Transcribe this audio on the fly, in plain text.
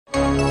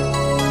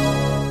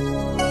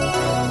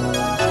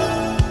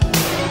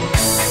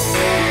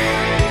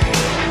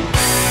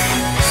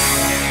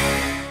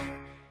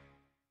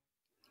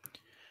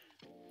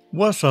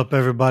What's up,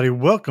 everybody?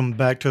 Welcome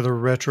back to the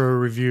Retro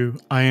Review.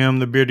 I am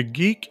the Bearded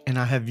Geek, and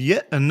I have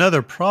yet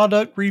another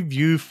product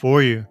review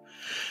for you.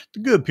 The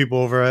good people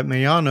over at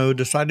Maono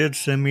decided to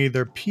send me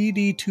their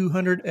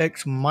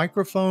PD200X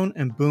microphone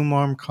and boom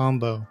arm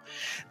combo.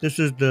 This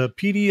is the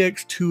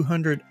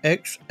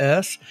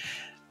PD200XS.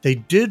 They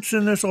did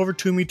send this over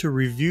to me to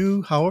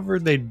review. However,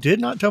 they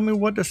did not tell me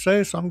what to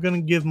say, so I'm going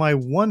to give my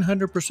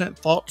 100%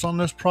 thoughts on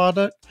this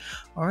product.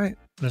 All right,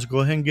 let's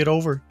go ahead and get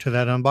over to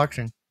that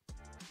unboxing.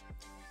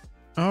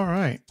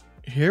 Alright,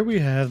 here we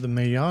have the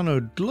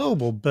Maono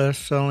global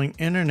best-selling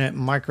internet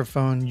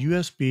microphone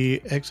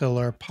USB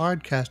XLR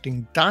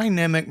podcasting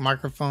dynamic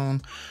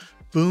microphone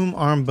boom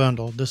arm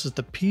bundle. This is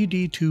the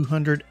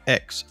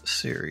PD200X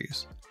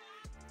series.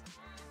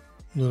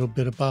 A little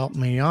bit about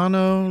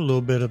Maono, a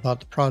little bit about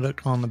the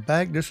product on the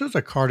back. This is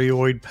a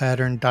cardioid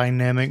pattern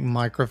dynamic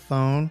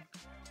microphone.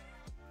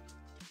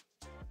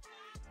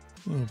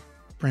 Little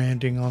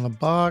branding on the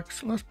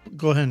box. Let's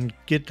go ahead and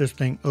get this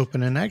thing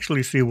open and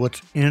actually see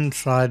what's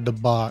inside the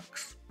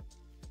box.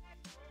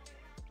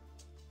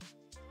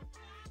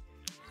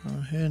 Go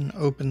ahead and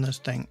open this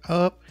thing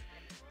up.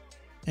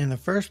 And the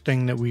first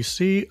thing that we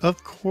see,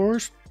 of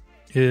course,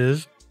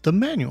 is the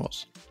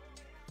manuals.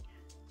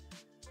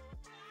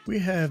 We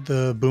have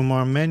the boom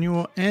arm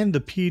manual and the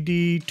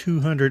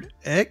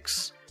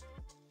PD200X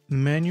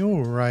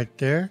manual right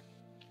there.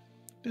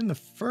 Then the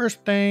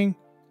first thing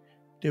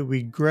that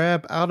we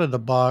grab out of the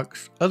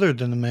box, other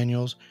than the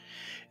manuals,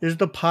 is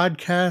the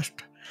podcast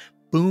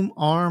boom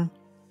arm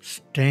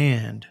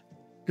stand.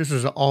 This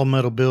is an all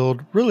metal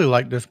build. Really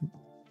like this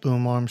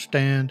boom arm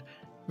stand.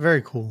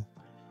 Very cool.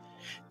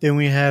 Then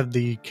we have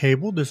the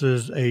cable. This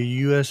is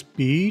a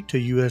USB to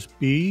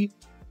USB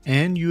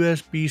and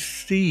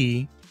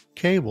USB-C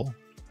cable.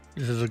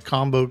 This is a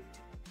combo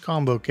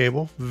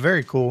cable.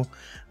 Very cool.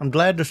 I'm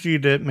glad to see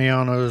that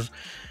Maono is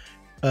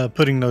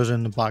putting those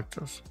in the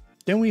boxes.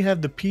 Then we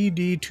have the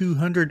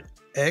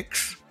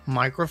PD200X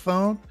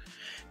microphone.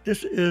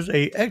 This is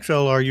a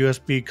XLR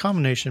USB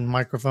combination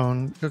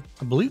microphone. I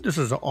believe this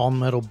is an all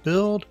metal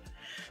build.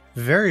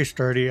 Very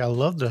sturdy. I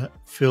love the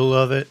feel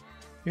of it.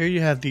 Here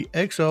you have the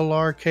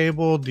XLR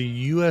cable,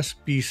 the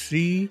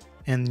USB-C,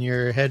 and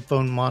your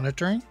headphone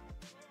monitoring.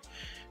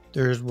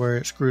 There's where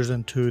it screws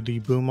into the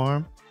boom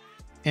arm.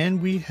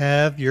 And we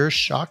have your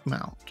shock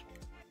mount.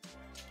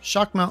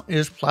 Shock mount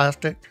is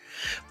plastic,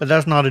 but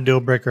that's not a deal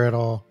breaker at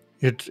all.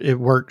 It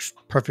works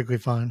perfectly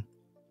fine.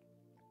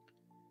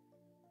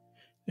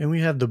 And we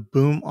have the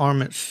boom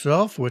arm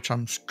itself, which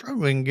I'm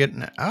struggling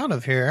getting it out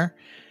of here.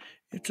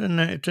 It's in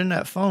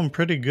that foam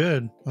pretty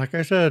good. Like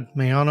I said,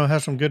 Maono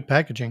has some good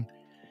packaging.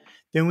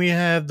 Then we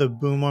have the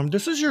boom arm.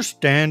 This is your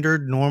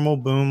standard normal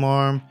boom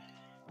arm.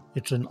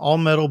 It's an all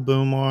metal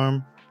boom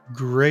arm.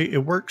 Great.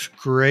 It works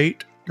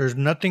great. There's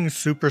nothing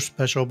super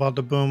special about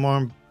the boom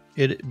arm.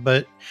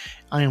 But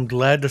I am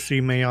glad to see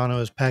Maono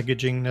is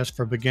packaging this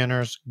for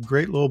beginners.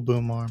 Great little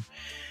boom arm.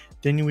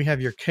 Then we have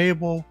your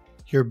cable,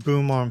 your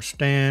boom arm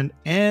stand,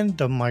 and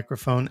the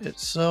microphone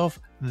itself.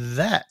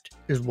 That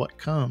is what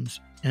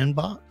comes in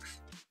box.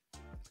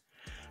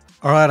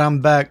 Alright, I'm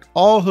back,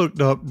 all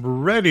hooked up,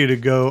 ready to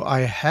go.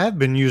 I have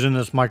been using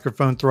this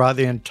microphone throughout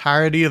the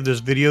entirety of this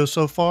video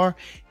so far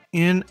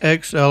in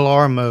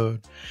XLR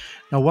mode.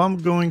 Now what I'm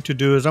going to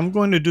do is I'm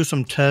going to do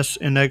some tests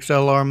in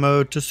XLR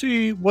mode to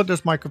see what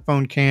this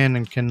microphone can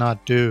and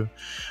cannot do.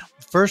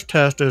 First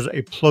test is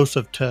a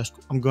plosive test.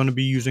 I'm going to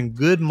be using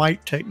good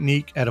mic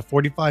technique at a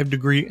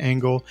 45-degree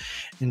angle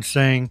and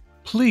saying,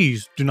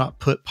 please do not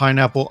put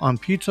pineapple on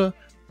pizza.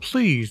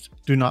 Please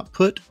do not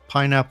put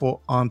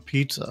pineapple on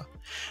pizza.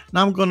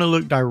 Now I'm going to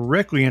look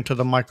directly into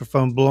the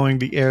microphone, blowing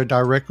the air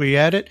directly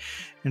at it,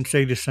 and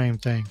say the same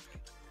thing.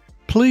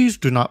 Please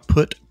do not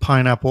put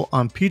pineapple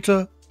on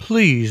pizza.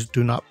 Please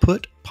do not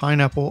put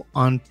pineapple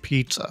on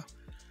pizza.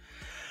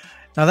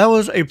 Now that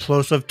was a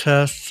plosive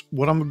test.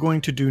 What I'm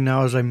going to do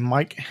now is a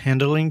mic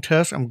handling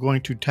test. I'm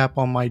going to tap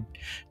on my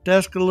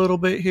desk a little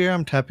bit here.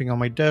 I'm tapping on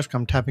my desk.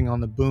 I'm tapping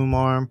on the boom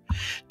arm.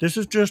 This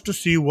is just to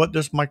see what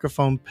this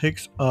microphone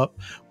picks up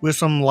with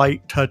some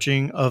light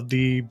touching of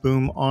the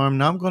boom arm.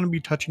 Now I'm going to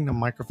be touching the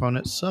microphone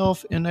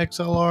itself in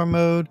XLR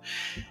mode.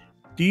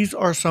 These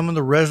are some of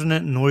the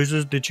resonant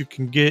noises that you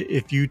can get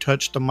if you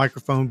touch the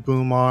microphone,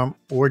 boom arm,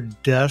 or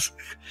desk.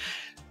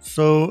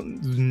 So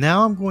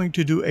now I'm going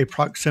to do a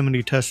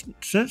proximity test.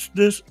 Since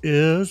this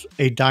is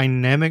a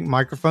dynamic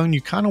microphone,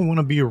 you kind of want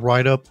to be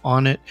right up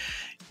on it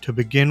to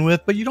begin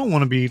with, but you don't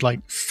want to be like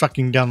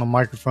sucking down the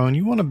microphone.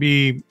 You want to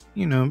be,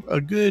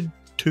 a good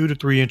 2 to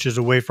 3 inches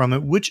away from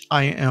it, which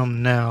I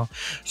am now.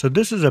 So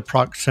this is a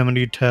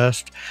proximity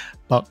test,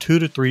 about 2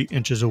 to 3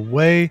 inches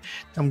away.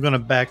 I'm going to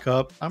back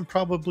up. I'm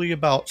probably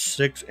about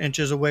 6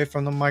 inches away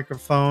from the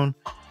microphone.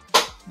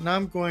 Now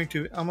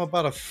I'm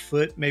about a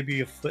foot,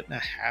 maybe a foot and a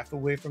half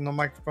away from the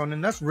microphone.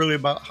 And that's really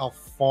about how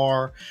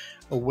far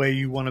away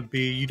you want to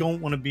be. You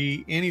don't want to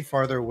be any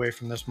farther away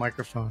from this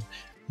microphone.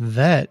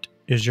 That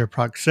is your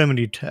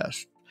proximity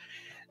test.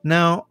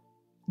 Now,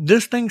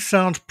 This thing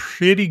sounds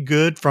pretty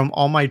good from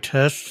all my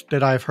tests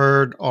that I've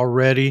heard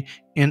already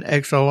in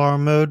XLR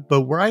mode,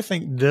 but where I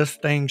think this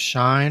thing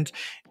shines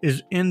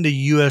is in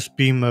the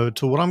USB mode.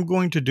 So what I'm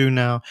going to do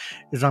now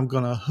is I'm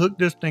going to hook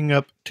this thing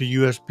up to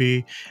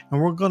USB,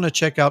 and we're going to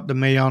check out the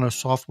Maono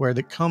software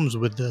that comes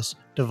with this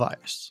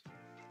device.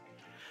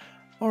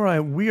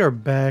 Alright, we are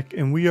back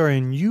and we are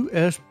in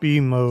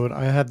USB mode.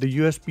 I have the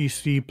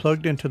USB-C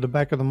plugged into the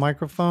back of the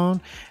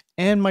microphone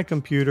and my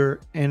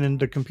computer, and then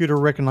the computer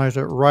recognized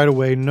it right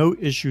away, no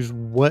issues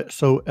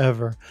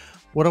whatsoever.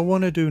 What I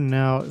want to do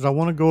now is I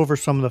want to go over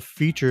some of the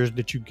features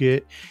that you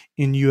get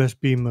in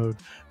USB mode.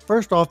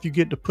 First off, you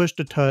get the push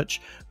to touch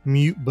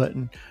mute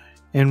button.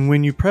 And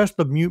when you press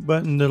the mute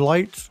button, the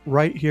lights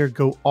right here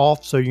go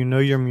off so you know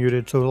you're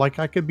muted. So like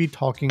I could be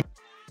talking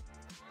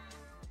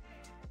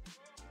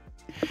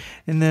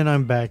and then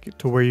I'm back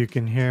to where you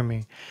can hear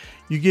me.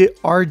 You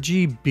get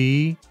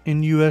RGB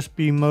in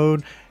USB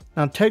mode.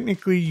 Now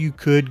technically you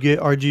could get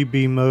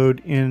RGB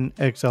mode in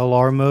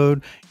XLR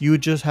mode. You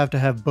would just have to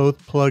have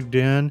both plugged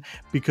in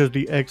because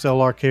the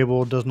XLR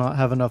cable does not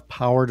have enough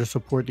power to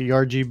support the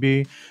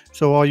RGB.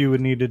 So all you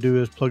would need to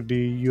do is plug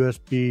the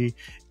USB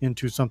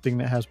into something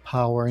that has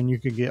power, and you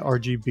could get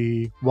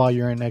RGB while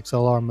you're in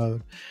XLR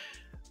mode.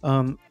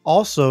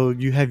 Also,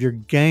 you have your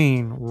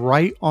gain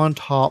right on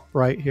top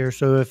right here.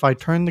 So if I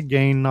turn the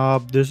gain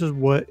knob, this is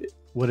what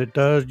it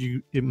does.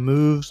 It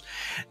moves.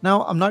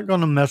 Now I'm not going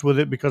to mess with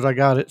it because I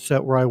got it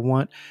set where I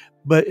want,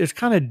 but it's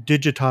kind of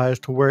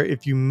digitized to where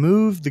if you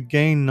move the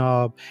gain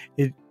knob,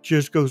 it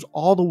just goes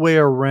all the way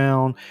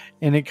around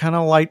and it kind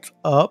of lights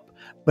up,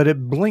 but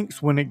it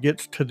blinks when it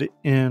gets to the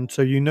end.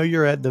 So you know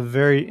you're at the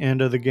very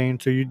end of the gain.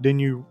 So then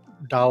you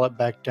dial it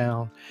back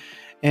down.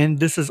 And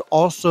this is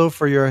also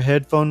for your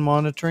headphone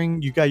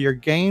monitoring. You got your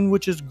gain,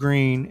 which is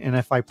green, and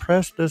if I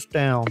press this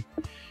down,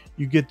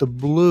 you get the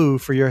blue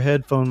for your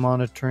headphone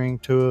monitoring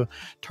to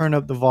turn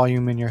up the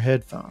volume in your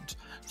headphones.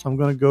 So I'm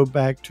going to go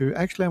back to,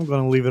 actually I'm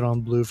going to leave it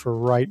on blue for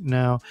right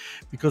now,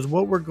 because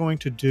what we're going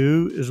to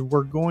do is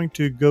we're going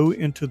to go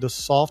into the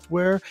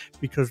software,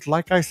 because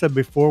like I said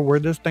before, where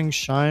this thing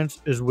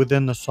shines is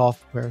within the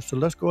software. So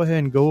let's go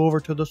ahead and go over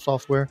to the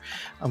software.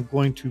 I'm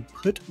going to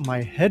put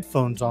my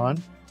headphones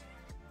on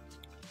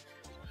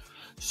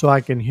so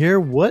I can hear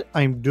what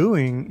I'm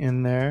doing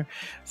in there.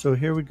 So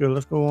here we go.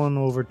 Let's go on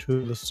over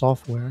to the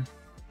software.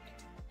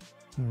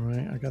 All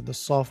right, I got the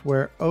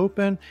software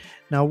open.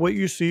 Now what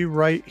you see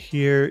right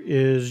here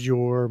is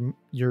your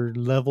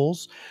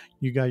levels.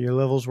 You got your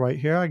levels right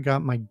here. I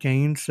got my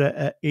gain set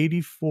at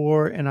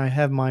 84 and I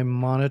have my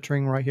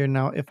monitoring right here.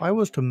 Now if I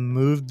was to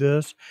move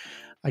this,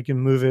 I can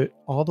move it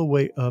all the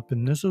way up,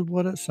 and this is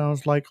what it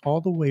sounds like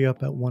all the way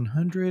up at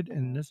 100,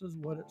 and this is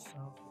what it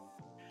sounds like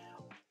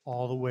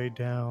all the way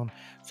down.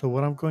 So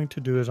what I'm going to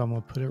do is I'm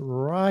going to put it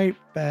right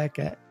back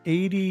at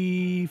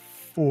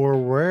 84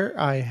 where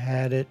I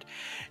had it.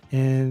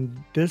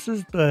 And this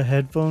is the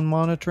headphone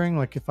monitoring.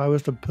 Like if I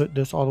was to put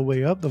this all the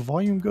way up, the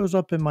volume goes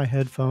up in my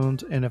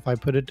headphones, and if I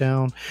put it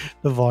down,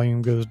 the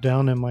volume goes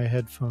down in my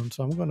headphones.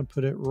 So I'm going to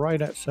put it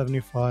right at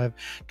 75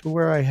 to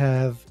where I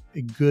have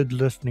a good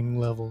listening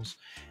levels.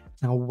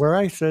 Now, where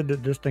I said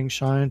that this thing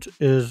shines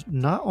is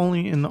not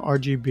only in the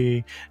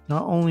RGB,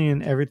 not only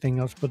in everything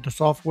else, but the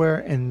software,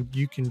 and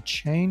you can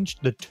change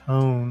the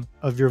tone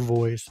of your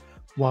voice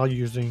while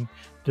using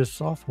this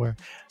software.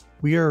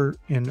 We are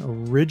in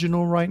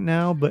original right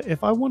now, but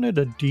if I wanted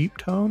a deep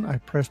tone, I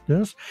press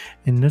this,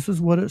 and this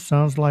is what it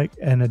sounds like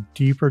in a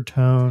deeper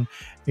tone,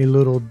 a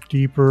little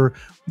deeper,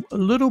 a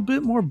little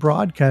bit more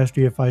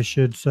broadcasty, if I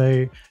should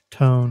say,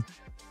 tone.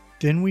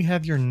 Then we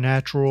have your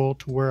natural,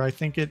 to where I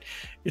think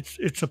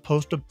it's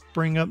supposed to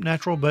bring up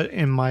natural, but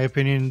in my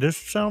opinion, this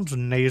sounds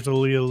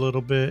nasally a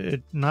little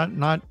bit. Not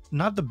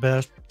the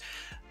best.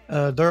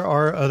 There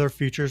are other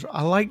features.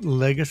 I like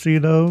Legacy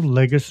though.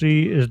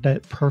 Legacy is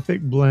that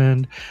perfect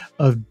blend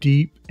of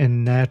deep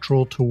and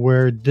natural, to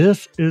where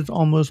this is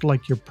almost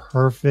like your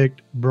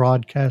perfect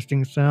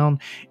broadcasting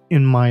sound,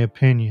 in my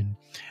opinion.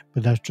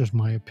 But that's just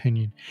my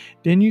opinion.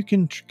 Then you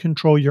can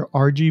control your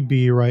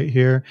RGB right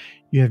here.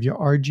 You have your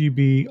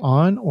RGB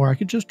on, or I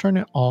could just turn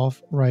it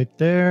off right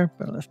there,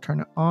 but let's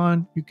turn it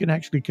on. You can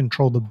actually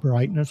control the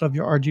brightness of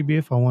your RGB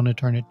if I want to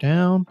turn it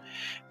down.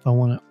 If I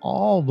want it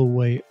all the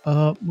way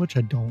up, which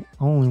I don't,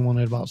 I only want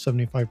it about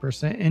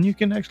 75%, and you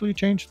can actually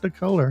change the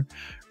color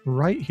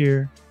right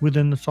here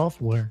within the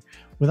software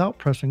without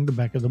pressing the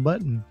back of the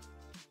button.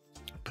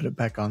 Put it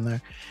back on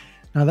there.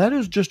 Now that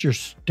is just your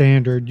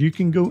standard. You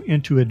can go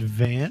into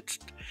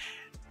advanced,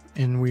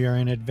 and we are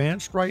in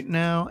advanced right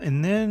now,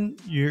 and then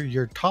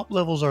your top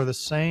levels are the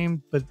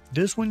same, but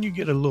this one you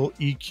get a little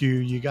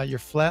EQ. You got your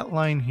flat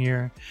line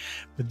here,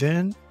 but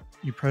then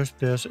you press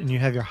this and you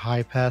have your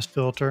high pass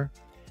filter.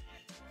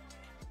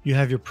 You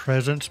have your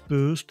presence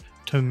boost.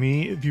 To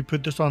me, if you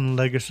put this on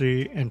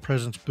Legacy and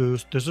presence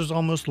boost, this is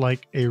almost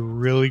like a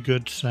really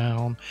good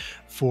sound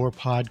for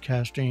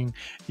podcasting,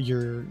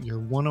 your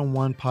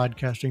one-on-one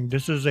podcasting.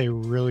 This is a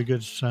really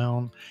good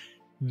sound.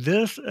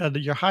 This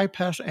your high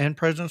pass and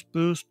presence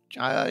boost,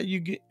 you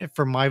get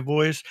for my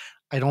voice,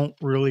 I don't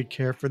really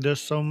care for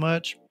this so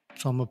much.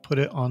 So I'm gonna put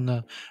it on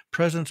the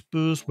presence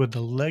boost with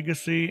the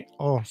legacy.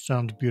 Oh,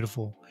 sounds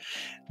beautiful.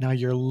 Now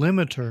your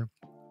limiter,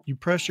 you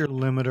press your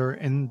limiter,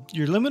 and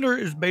your limiter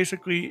is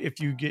basically if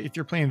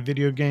you're playing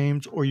video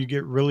games or you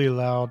get really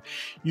loud,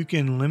 you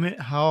can limit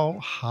how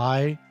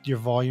high your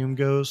volume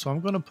goes. So I'm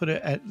going to put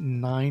it at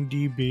 9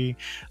 dB.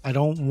 I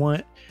don't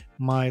want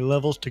my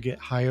levels to get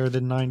higher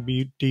than 9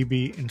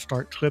 dB and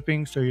start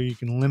clipping, so you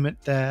can limit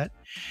that.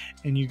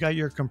 And you got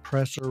your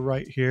compressor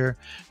right here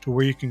to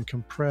where you can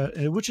compress,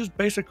 which is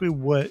basically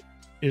what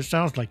it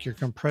sounds like. You're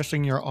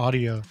compressing your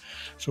audio.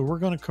 So we're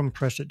going to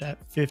compress it at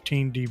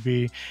 15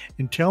 dB,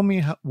 and tell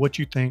me what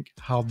you think,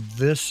 how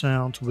this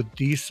sounds with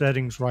these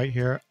settings right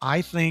here.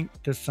 I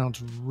think this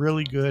sounds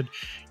really good.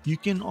 You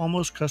can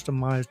almost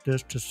customize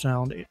this to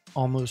sound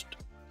almost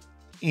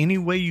any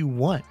way you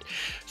want.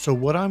 So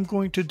what I'm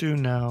going to do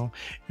now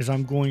is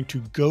I'm going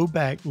to go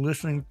back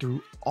listening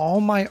through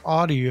all my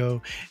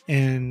audio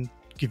and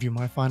give you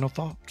my final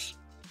thoughts.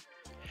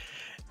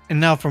 And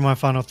now for my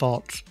final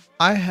thoughts.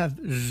 I have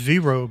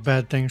zero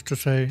bad things to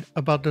say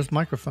about this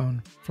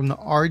microphone. From the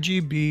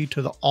RGB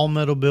to the all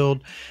metal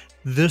build,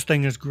 this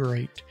thing is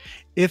great.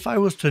 If I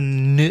was to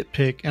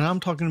nitpick, and I'm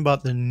talking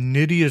about the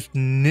nittiest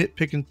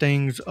nitpicking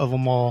things of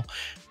them all,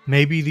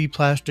 maybe the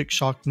plastic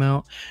shock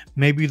mount,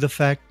 maybe the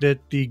fact that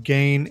the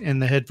gain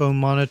and the headphone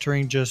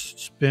monitoring just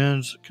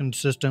spins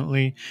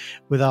consistently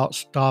without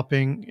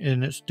stopping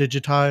and it's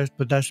digitized,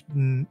 but that's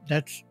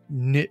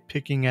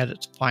nitpicking at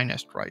its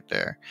finest right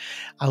there.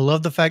 I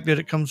love the fact that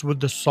it comes with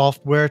the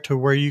software to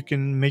where you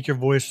can make your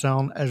voice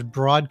sound as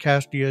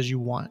broadcasty as you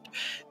want.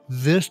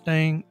 This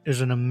thing is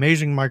an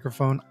amazing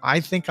microphone. I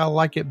think I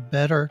like it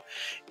better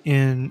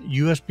in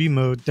USB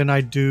mode than I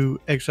do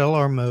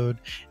XLR mode,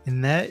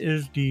 and that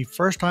is the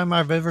first time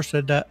I've ever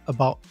said that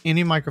about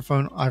any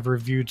microphone I've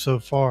reviewed so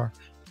far.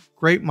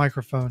 Great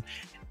microphone,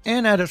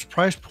 and at its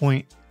price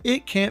point,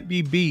 it can't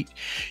be beat.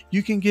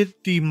 You can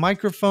get the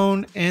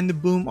microphone and the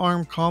boom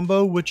arm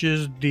combo, which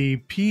is the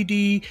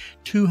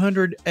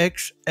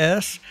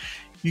PD200XS.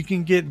 You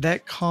can get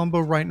that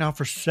combo right now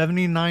for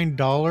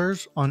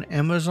 $79 on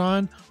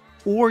Amazon,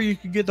 or you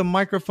could get the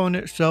microphone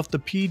itself, the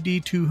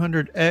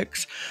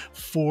PD200X,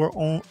 for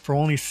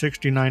only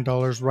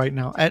 $69 right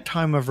now at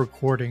time of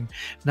recording.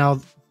 Now,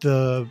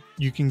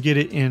 you can get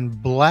it in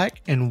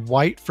black and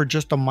white for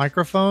just a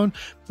microphone,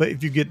 but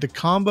if you get the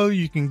combo,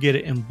 you can get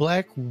it in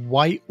black,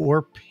 white,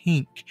 or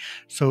pink.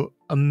 So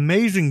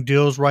amazing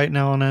deals right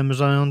now on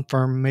Amazon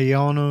for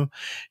Maono.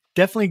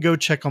 Definitely go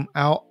check them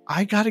out.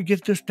 I gotta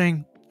give this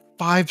thing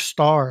 5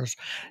 stars.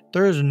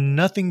 There is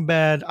nothing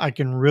bad I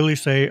can really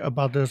say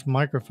about this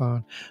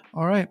microphone.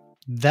 All right,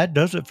 that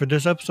does it for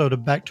this episode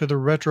of Back to the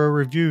Retro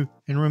Review.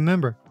 And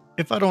remember,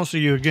 if I don't see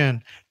you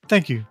again,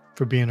 thank you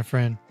for being a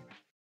friend.